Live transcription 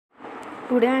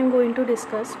Today I am going to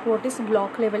discuss what is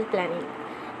block level planning.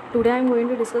 So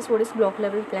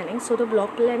the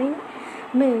block planning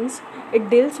means it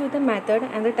deals with the method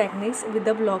and the techniques with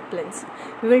the block plans.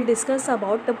 We will discuss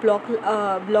about the block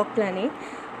planning.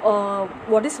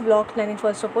 What is block planning?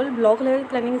 First of all, block level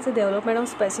planning is the development of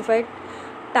specified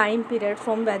time period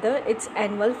from whether it's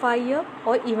annual, 5 year,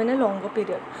 or even a longer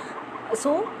period.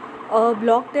 So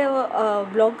block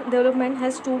development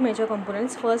has two major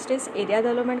components. First is area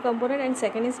development component and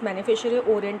second is beneficiary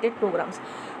oriented programs.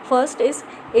 First is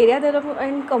area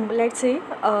development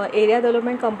area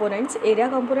development components. Area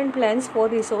component plans for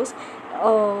resource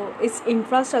is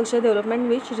infrastructure development,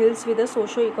 which deals with the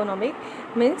socio-economic,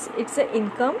 means it's a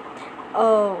income.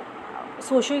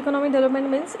 Socio-economic development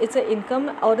means it's a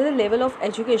income or the level of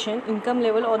education, income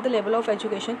level or the level of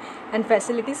education and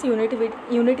facilities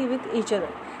unity with each other.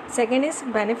 Second is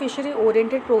beneficiary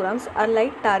oriented programs are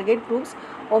like target groups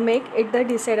or make it the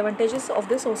disadvantages of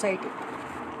the society.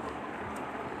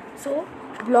 So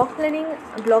block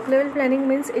level planning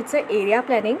means it's a area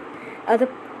planning.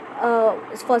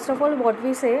 First of all, what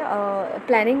we say,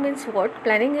 planning means what?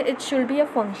 Planning, it should be a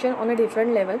function on a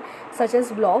different level, such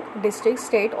as block, district,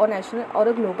 state, or national, or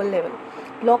a global level.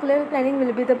 Block level planning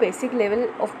will be the basic level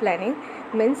of planning,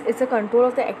 means it's a control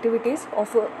of the activities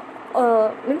of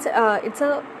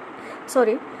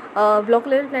block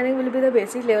level planning will be the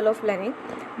basic level of planning.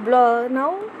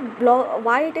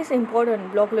 Why it is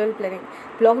important? Block level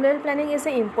planning is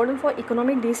important for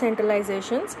economic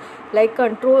decentralizations, like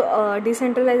control.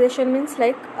 Decentralization means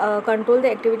like control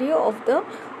the activity of the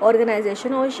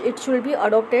organization, or it should be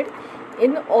adopted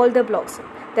in all the blocks.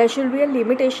 There should be a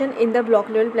limitation in the block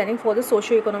level planning for the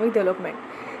socio-economic development.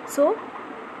 So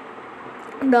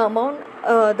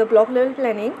the block level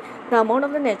planning, the amount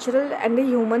of the natural and the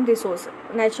human resource.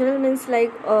 Natural means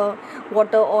like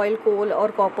water, oil, coal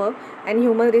or copper, and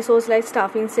human resource like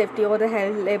staffing, safety or the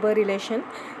health, labor relation.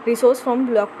 Resource from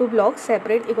block to block,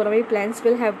 separate economic plans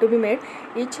will have to be made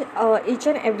each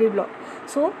and every block.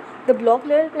 So the block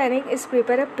level planning is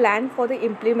prepare a plan for the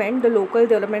implement the local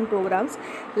development programs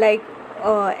like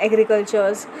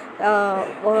agricultures.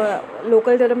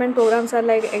 Local development programs are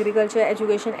like agriculture,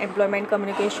 education, employment,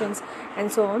 communications,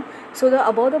 and so on. So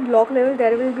above the block level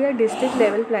there will be a district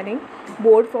level planning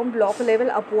board. From block level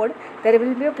upward there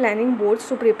will be a planning boards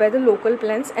to prepare the local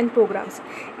plans and programs.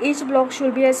 Each block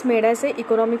should be made as a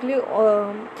economically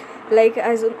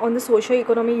as on the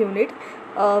socio-economic unit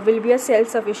will be a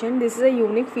self-sufficient. This is a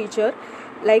unique feature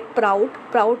like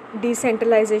proud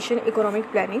decentralization economic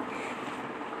planning,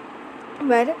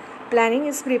 where planning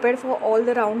is prepared for all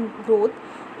the round growth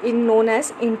in known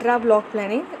as intra-block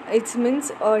planning. It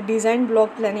means design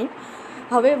block planning.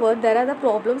 However, there are the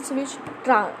problems which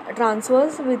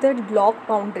transfers with the block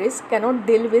boundaries cannot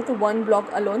deal with one block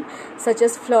alone, such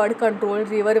as flood control,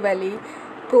 river valley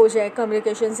project,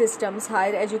 communication systems,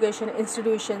 higher education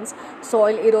institutions,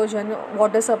 soil erosion,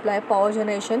 water supply, power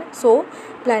generation. So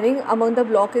planning among the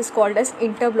block is called as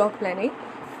inter-block planning.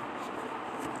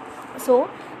 So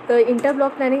the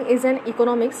inter-block planning is an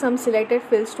economic some selected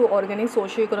fields to organize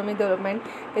socio-economic development,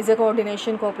 is a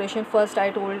coordination cooperation. First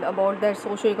I told about that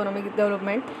socio-economic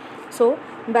development. So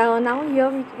now here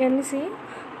we can see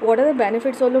what are the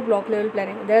benefits of the block level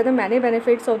planning. There are the many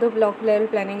benefits of the block level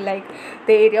planning, like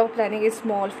the area of planning is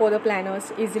small for the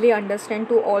planners, easily understand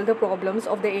to all the problems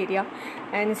of the area,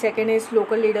 and second is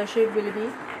local leadership will be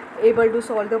able to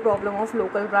solve the problem of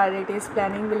local priorities.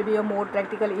 Planning will be a more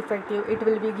practical, effective. It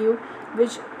will be give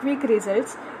which quick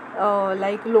results.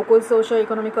 Like local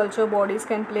socio-economic culture bodies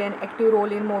can play an active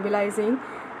role in mobilizing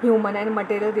human and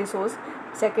material resource.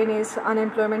 Second is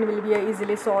unemployment will be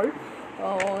easily solved.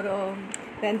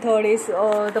 Then third is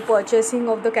the purchasing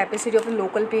of the capacity of the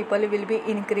local people will be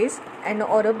increased, and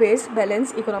or a base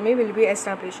balanced economy will be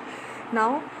established.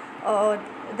 Now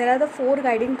there are the four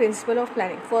guiding principles of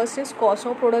planning. First is cost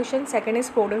of production, second is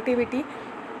productivity,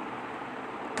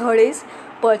 third is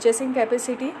purchasing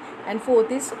capacity, and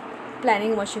fourth is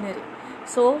planning machinery.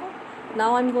 So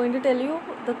now I am going to tell you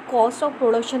the cost of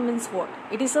production means what.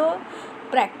 It is a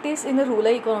practice in the rural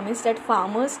economies that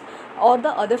farmers or the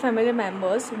other family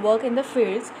members work in the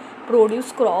fields,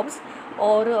 produce crops,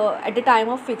 or at the time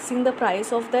of fixing the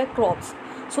price of their crops.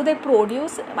 So they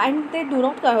produce and they do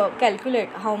not calculate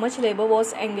how much labor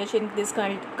was engaged in this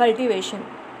cultivation.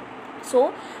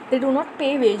 So they do not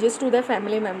pay wages to their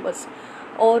family members,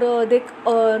 or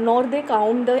nor they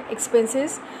count the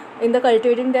expenses in the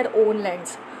cultivating their own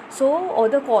lands. So or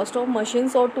the cost of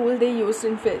machines or tool they used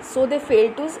in fields. So they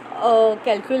fail to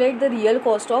calculate the real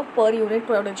cost of per unit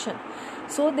production.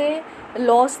 So they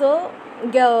lost the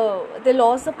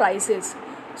prices.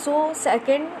 So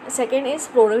second is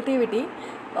productivity.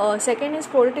 Second is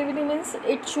productivity means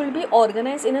it should be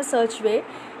organized in a such way,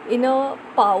 in a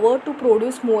power to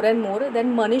produce more and more.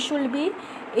 Then money should be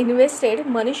invested,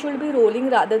 money should be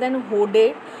rolling rather than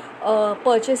hoarded.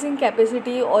 Purchasing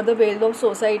capacity or the wealth of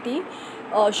society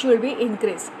should be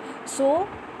increased. So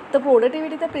the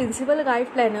productivity, the principal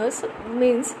guide planners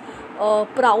means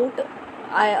proud.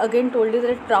 I again told you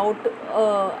that proud,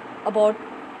 about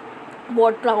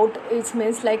what proud is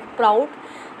means. Like proud,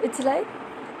 it's like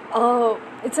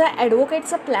it's a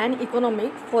advocates a plan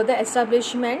economic for the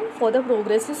establishment for the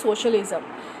progressive socialism,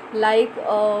 like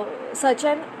such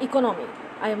an economy,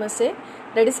 I must say,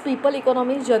 that is people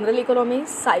economy, general economy,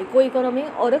 psycho economy,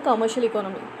 or a commercial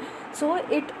economy. So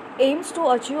it aims to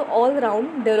achieve all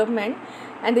round development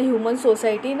and the human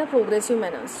society in a progressive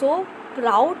manner. So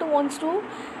proud wants to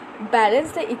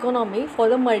balance the economy for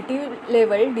the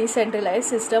multi-level decentralized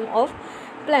system of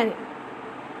planning.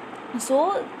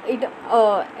 So it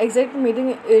exact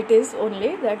meaning it is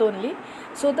only that only.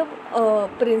 So the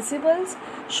principles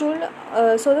should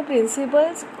so the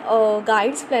principles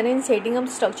guides planning and setting up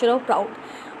structure of proud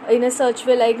in a such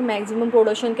way, like maximum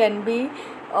production can be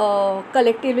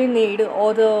collectively need,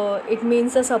 or it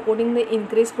means supporting the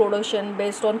increased production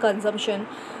based on consumption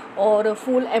or a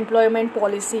full employment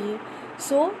policy.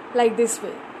 So like this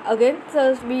way again,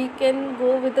 so we can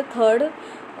go with the third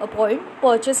point,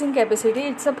 purchasing capacity.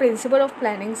 It's a principle of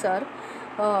planning, sir.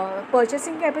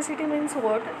 Purchasing capacity means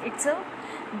what? It's a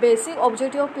basic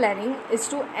objective of planning is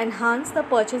to enhance the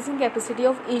purchasing capacity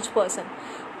of each person.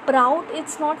 Proud,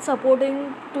 it's not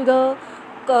supporting to the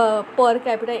per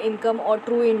capita income or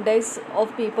true index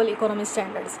of people economic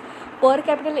standards. Per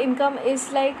capita income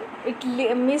is like it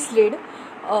mislead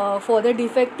for the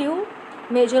defective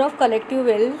measure of collective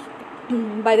wealth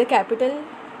by the capital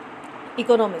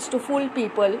economists to fool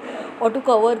people or to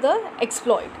cover the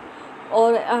exploit,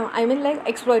 or I mean like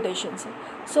exploitations.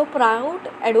 So Prouds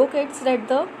advocates that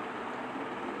the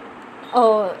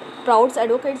of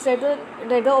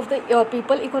the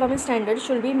people economic standards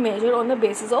should be measured on the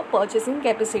basis of purchasing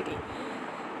capacity.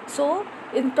 So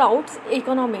in Proud's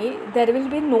economy, there will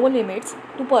be no limits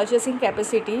to purchasing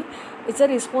capacity. It's a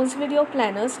responsibility of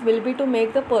planners will be to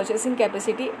make the purchasing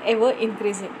capacity ever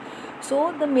increasing.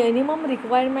 So the minimum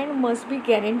requirement must be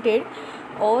guaranteed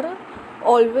or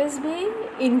always be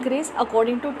increased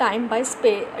according to time by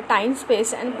time,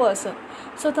 space, and person.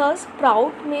 So thus,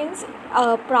 proud means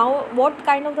what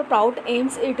kind of the proud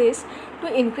aims it is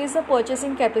to increase the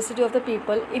purchasing capacity of the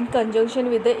people in conjunction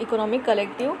with the economic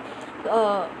collective.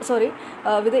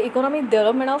 With the economic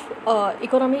development of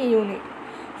economy unit.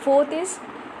 Fourth is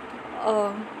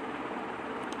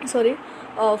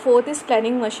fourth is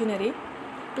planning machinery.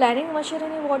 Planning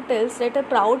machinery what tells that a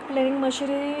proud planning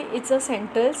machinery is a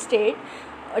central, state,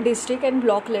 district and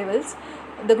block levels.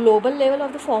 The global level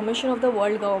of the formation of the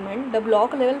world government. The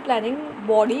block level planning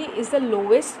body is the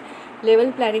lowest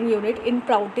level planning unit in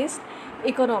proudest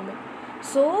economy.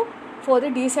 So for the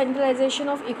decentralization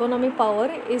of economic power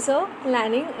is a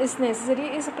planning is necessary,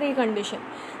 is a precondition.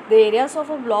 The areas of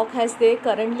a block as they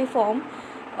currently form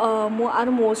are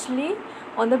mostly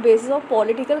on the basis of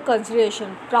political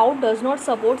consideration. Proud does not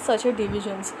support such a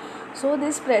divisions. So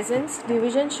this present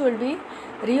division should be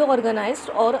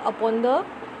reorganized or upon the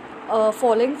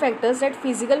following factors, that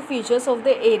physical features of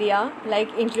the area, like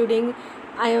including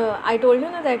I told you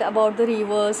that about the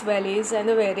rivers, valleys and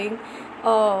the varying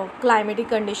climatic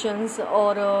conditions,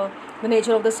 or the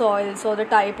nature of the soils, or the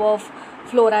type of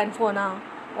flora and fauna,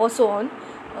 or so on.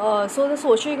 So the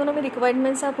socio-economic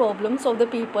requirements are problems of the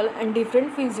people and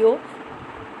different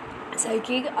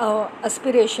psychic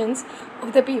aspirations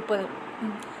of the people.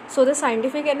 So the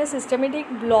scientific and the systematic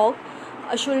block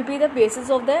should be the basis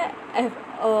of the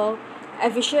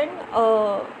efficient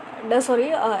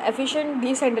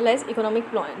decentralized economic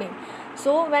planning.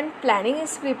 So when planning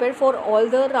is prepared for all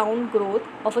the round growth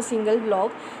of a single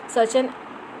block, such an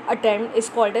attempt is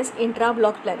called as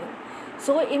intra-block planning.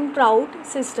 So in Proud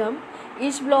system,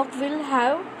 each block will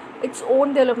have its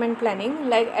own development planning,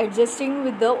 like adjusting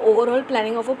with the overall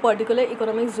planning of a particular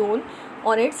economic zone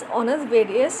on its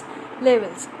various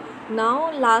levels.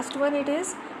 Now last one, it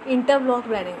is interblock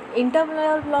planning.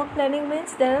 Interblock planning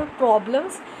means there are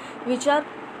problems which are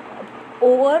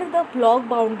over the block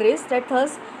boundaries that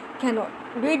thus cannot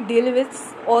be dealt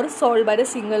with or solved by the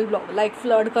single block, like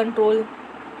flood control.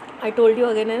 I told you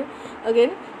again and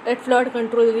again that flood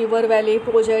control, river valley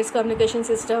projects, communication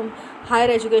system, higher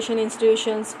education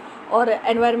institutions, or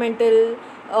environmental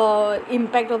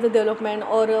impact of the development,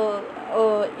 or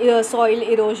soil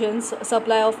erosions,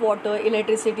 supply of water,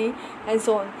 electricity, and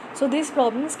so on. So these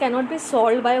problems cannot be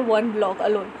solved by one block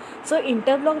alone. So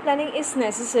interblock planning is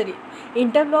necessary.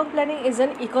 Interblock planning is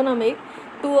an economic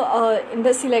to in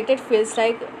the selected fields,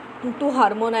 like to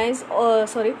harmonize,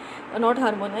 not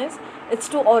harmonize, it's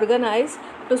to organize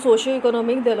to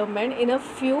socio-economic development in a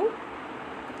few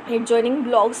adjoining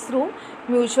blocks through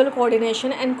mutual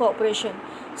coordination and cooperation.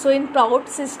 So in proud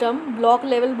system, block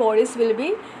level bodies will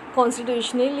be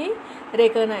constitutionally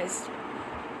recognized.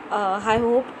 I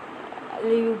hope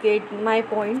you get my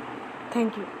point.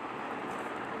 Thank you.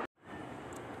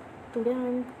 Today I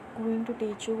am going to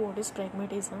teach you what is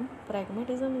pragmatism.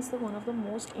 Pragmatism is one of the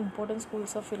most important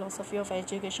schools of philosophy of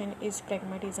education is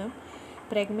pragmatism.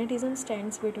 Pragmatism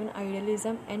stands between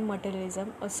idealism and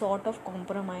materialism, a sort of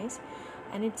compromise,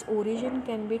 and its origin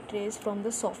can be traced from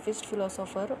the sophist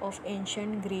philosopher of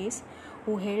ancient Greece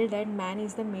who held that man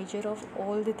is the measure of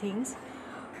all the things.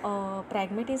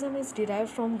 Pragmatism is derived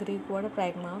from Greek word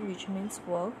pragma, which means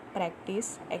work,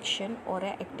 practice, action, or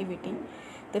activity.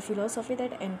 The philosophy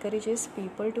that encourages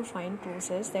people to find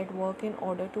process that work in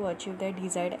order to achieve their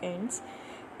desired ends.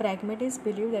 Pragmatists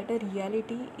believe that a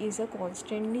reality is a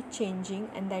constantly changing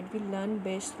and that we learn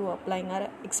best through applying our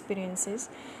experiences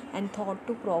and thought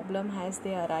to problems as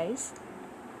they arise.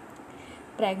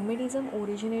 Pragmatism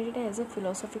originated as a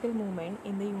philosophical movement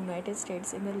in the United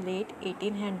States in the late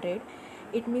 1800s.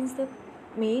 It means the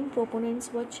main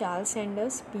proponents were Charles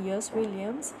Sanders, Pierce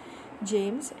Williams,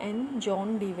 James, and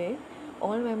John Dewey.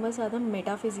 All members are the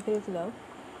Metaphysical Club.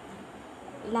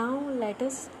 Now let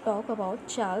us talk about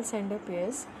Charles Sanders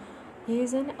Peirce. He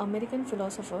is an American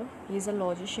philosopher. He is a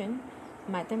logician,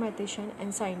 mathematician,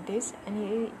 and scientist,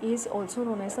 and he is also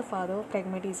known as the father of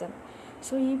pragmatism.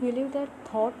 So he believed that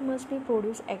thought must be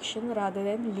produce action rather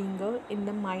than linger in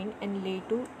the mind and lead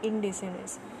to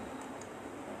indecisiveness.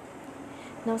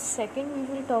 Now second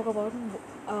we will talk about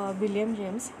William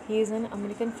James. He is an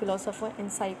American philosopher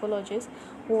and psychologist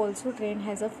who also trained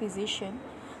as a physician.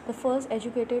 The first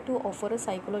educated to offer a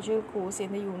psychological course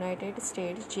in the United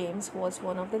States, James was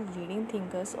one of the leading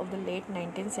thinkers of the late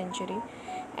 19th century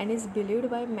and is believed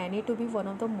by many to be one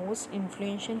of the most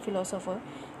influential philosophers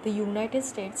the United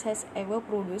States has ever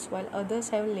produced, while others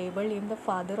have labeled him the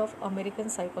father of American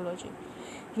psychology.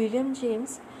 William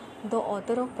James, the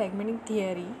author of pragmatic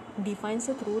theory, defines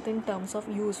the truth in terms of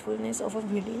usefulness of a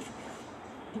belief.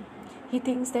 He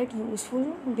thinks that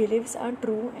useful beliefs are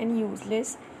true and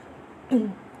useless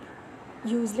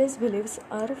beliefs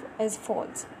are as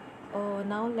false.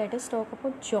 Now let us talk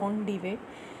about John Dewey.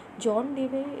 John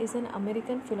Dewey is an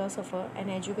American philosopher and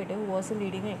educator who was a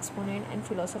leading exponent and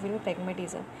philosopher of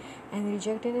pragmatism and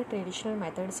rejected the traditional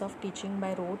methods of teaching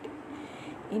by rote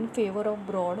in favor of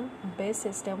broad-based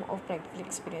system of practical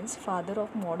experience. Father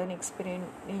of modern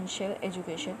experiential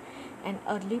education and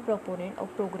early proponent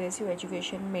of progressive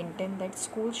education, maintained that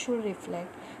schools should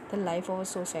reflect the life of a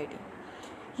society.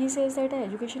 He says that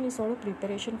education is not a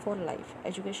preparation for life.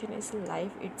 Education is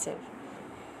life itself.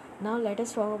 Now let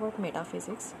us talk about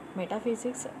metaphysics.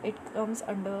 Metaphysics, it comes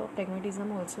under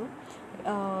pragmatism also.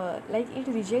 It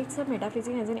rejects the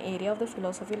metaphysics as an area of the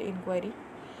philosophical inquiry.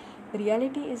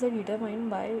 Reality is determined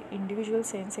by individual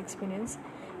sense experience.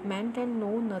 Man can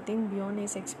know nothing beyond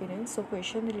his experience, so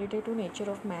questions related to nature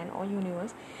of man or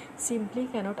universe simply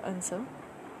cannot answer.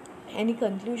 Any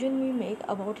conclusion we make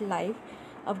about life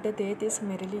after death is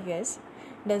merely guess.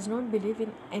 Does not believe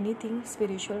in anything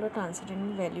spiritual or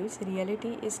transcendental values.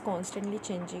 Reality is constantly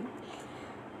changing.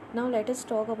 Now let us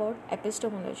talk about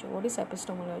epistemology. What is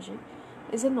epistemology?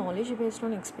 Is a knowledge based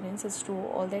on experience is true.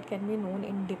 All that can be known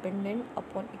independent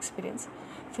upon experience.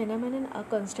 Phenomena are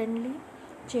constantly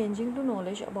changing to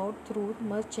knowledge about truth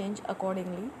must change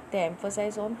accordingly. They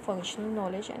emphasize on functional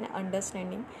knowledge and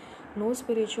understanding, no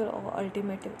spiritual or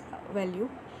ultimate value.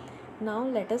 Now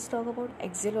let us talk about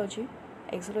axiology.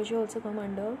 Axiology also come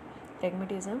under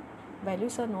pragmatism.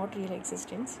 Values are not real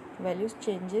existence. Values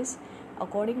changes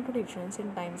according to difference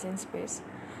in times and space.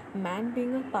 Man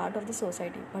being a part of the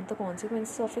society, but the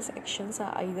consequences of his actions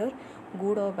are either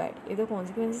good or bad. If the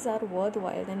consequences are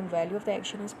worthwhile, then value of the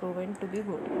action is proven to be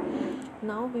good.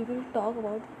 Now we will talk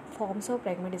about forms of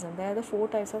pragmatism. There are the four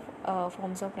types of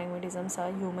forms of pragmatism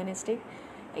are humanistic,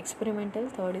 experimental,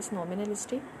 third is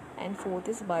nominalistic, and fourth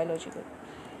is biological.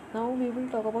 Now we will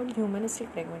talk about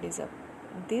humanistic pragmatism.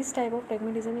 This type of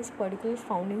pragmatism is particularly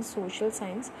found in social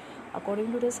science.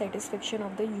 According to the satisfaction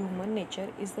of the human nature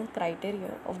is the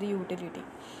criteria of the utility.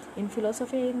 In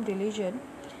philosophy and religion,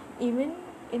 even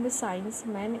in the science,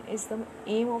 man is the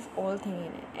aim of all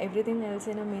things. Everything else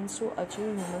in a means to achieve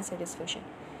human satisfaction.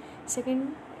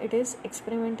 Second, it is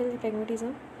experimental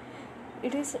pragmatism.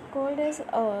 It is called as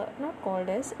not called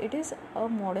as it is a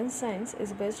modern science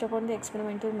is based upon the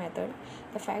experimental method.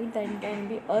 The fact that it can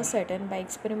be ascertained by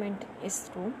experiment is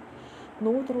true.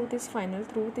 No truth is final.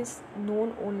 Truth is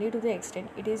known only to the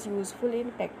extent it is useful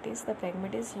in practice. The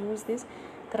pragmatists use this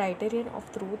criterion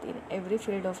of truth in every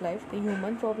field of life. The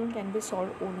human problem can be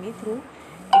solved only through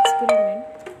experiment.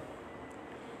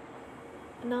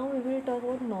 Now we will talk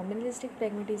about nominalistic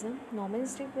pragmatism.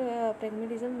 Nominalistic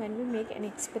pragmatism, when we make an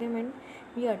experiment,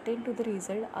 we attain to the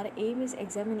result. Our aim is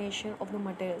examination of the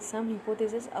material. Some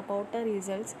hypothesis about the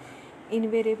results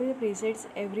invariably precedes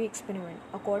every experiment.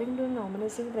 According to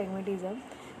nominalistic pragmatism,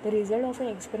 the result of an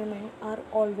experiment are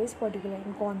always particular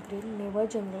and concrete, never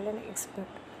general and expert.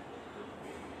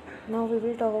 Now we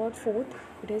will talk about fourth.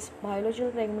 It is biological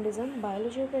pragmatism.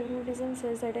 Biological pragmatism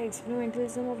says that the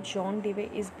experimentalism of John Dewey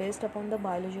is based upon the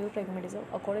biological pragmatism,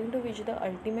 according to which the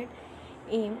ultimate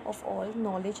aim of all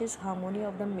knowledge is harmony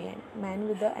of the man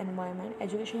with the environment.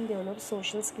 Education develops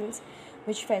social skills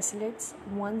which facilitates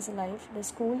one's life. The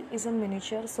school is a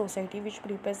miniature society which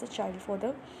prepares the child for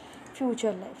the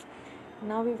future life.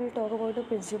 Now we will talk about the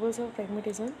principles of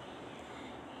pragmatism.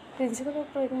 Principles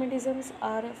of pragmatism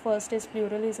are: first is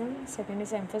pluralism, second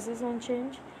is emphasis on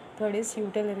change, third is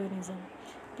utilitarianism.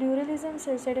 Pluralism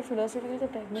says that philosophically the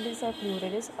pragmatists are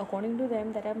pluralists. According to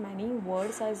them, there are many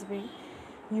worlds as being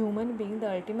human being.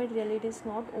 The ultimate reality is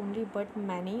not only but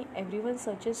many. Everyone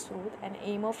searches truth and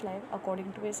aim of life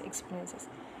according to his experiences.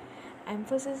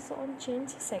 Emphasis on change.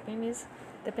 Second is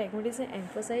the pragmatism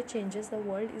emphasizes changes. The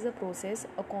world is a process,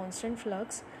 a constant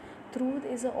flux. Truth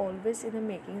is always in the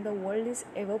making. The world is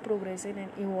ever progressing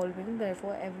and evolving.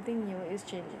 Therefore, everything new is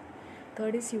changing.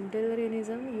 Third is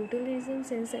utilitarianism. Utilitarianism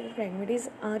says that pragmatists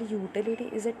are utility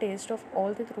is a taste of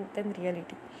all the truth and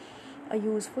reality. A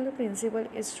useful principle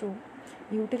is true.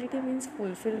 Utility means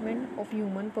fulfillment of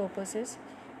human purposes.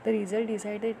 The result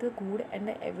decided the good and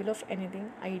the evil of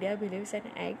anything, idea, beliefs, and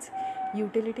acts.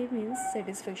 Utility means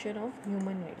satisfaction of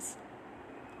human needs.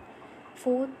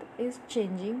 Fourth is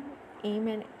changing aim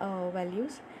and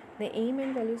values. The aim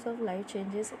and values of life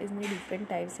changes in the different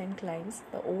types and climes.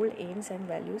 The old aims and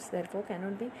values therefore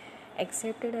cannot be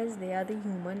accepted as they are the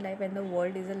human life, and the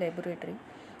world is a laboratory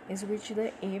in which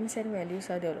the aims and values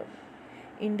are developed.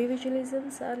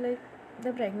 Individualisms are like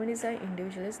the pragmatists are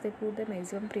individualists. They put the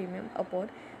maximum premium upon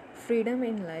freedom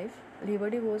in life.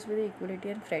 Liberty goes with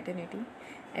equality and fraternity.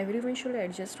 Everyone should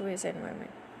adjust to his environment.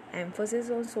 Emphasis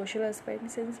on social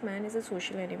aspects, since man is a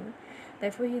social animal.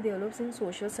 Therefore, he develops in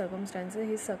social circumstances.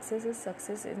 His success is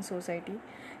success in society.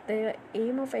 The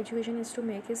aim of education is to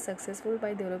make him successful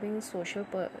by developing his social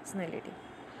personality.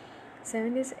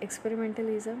 7 is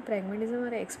experimentalism. Pragmatism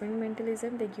or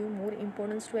experimentalism, they give more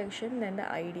importance to action than the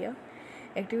idea.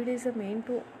 Activity is the main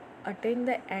to attain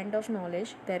the end of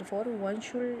knowledge. Therefore, one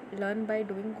should learn by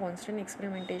doing constant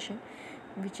experimentation,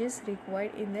 which is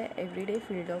required in the everyday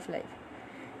field of life.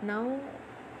 Now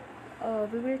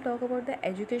we will talk about the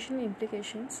educational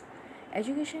implications.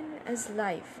 Education as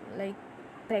life, like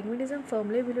pragmatism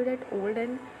firmly believe that old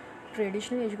and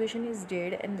traditional education is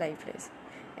dead and lifeless.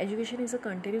 Education is a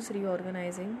continuous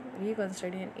reorganizing,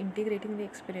 reconstructing and integrating the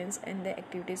experience and the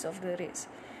activities of the race.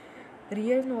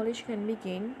 Real knowledge can be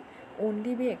gained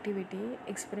only by activity,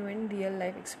 experiment, real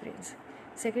life experience.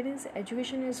 Second is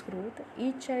education as growth.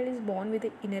 Each child is born with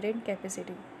the inherent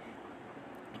capacity,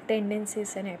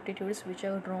 tendencies and aptitudes which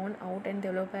are drawn out and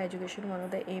developed by education. One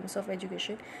of the aims of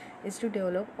education is to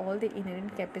develop all the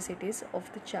inherent capacities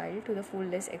of the child to the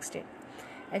fullest extent.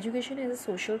 Education is a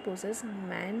social process.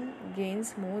 Man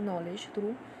gains more knowledge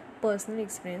through personal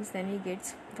experience than he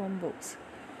gets from books.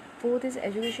 Fourth is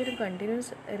education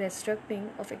continuous restructuring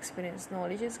of experience.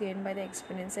 Knowledge is gained by the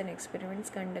experience and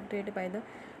experiments conducted by the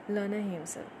learner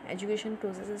himself. Education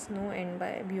possesses no end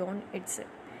beyond itself.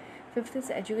 Fifth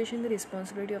is education, the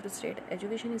responsibility of the state.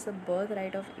 Education is the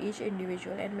birthright of each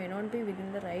individual and may not be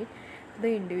within the right of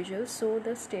the individual, so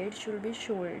the state should be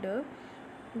shoulder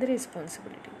the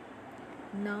responsibility.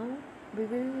 Now we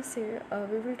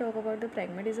will talk about the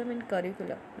pragmatism in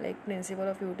curriculum, like principle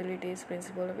of utilities,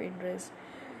 principle of interest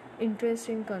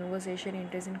in conversation,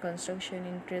 interest in construction,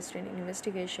 interest in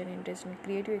investigation, interest in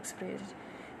creative expression.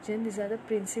 These are the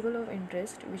principle of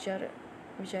interest which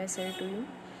I said to you.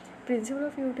 Principle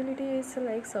of utility is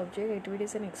like subject,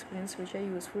 activities and experience which are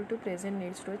useful to present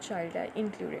needs to a child are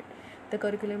included. The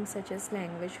curriculum such as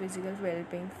language, physical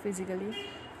well-being, physically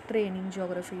training,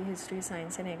 geography, history,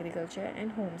 science and agriculture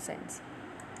and home science.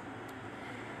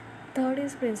 Third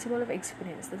is principle of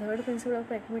experience. The third principle of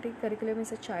pragmatic curriculum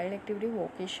is a child activity,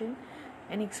 vocation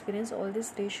and experience. All these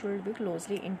three should be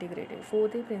closely integrated.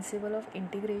 Fourth is principle of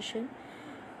integration.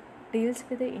 deals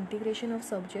with the integration of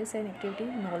subjects and activity.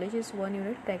 Knowledge is one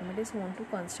unit. Pragmatists want to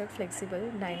construct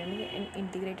flexible, dynamic, and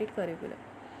integrated curriculum.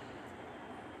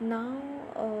 Now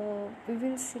we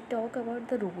will talk about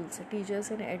the roles.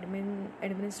 Teachers and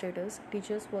administrators.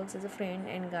 Teachers works as a friend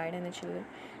and guide and the children.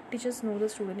 Teachers know the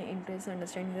student interests,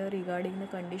 understanding regarding the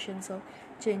conditions of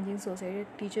changing society.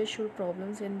 Teachers shoot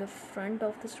problems in the front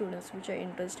of the students which are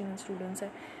interesting and students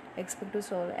are expect to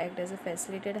solve. Act as a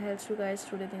facilitator, helps to guide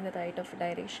students in the right of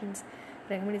directions.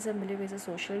 Pragmatism belief is a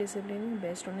social discipline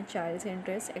based on a child's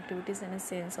interests, activities, and a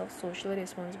sense of social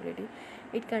responsibility.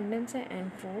 It condemns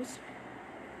and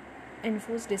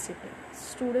enforce discipline.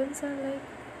 Students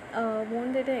are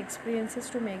want their experiences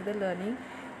to make the learning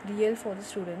real for the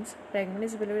students.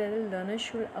 Pragmatists believe that the learner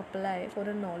should apply for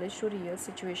the knowledge to real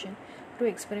situation through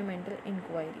experimental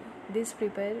inquiry. This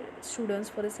prepare students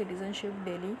for the citizenship,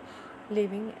 daily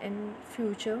living, and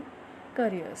future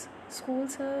careers.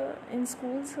 Schools,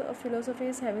 philosophy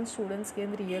is having students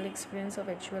gain real experience of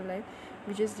actual life,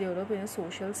 which is developed in a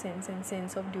social sense and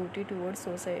sense of duty towards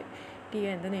society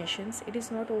and the nations. It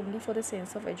is not only for the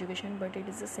sense of education, but it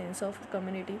is a sense of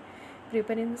community,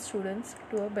 preparing the students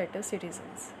to a better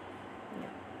citizens. Yeah,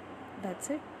 that's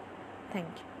it. Thank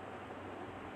you.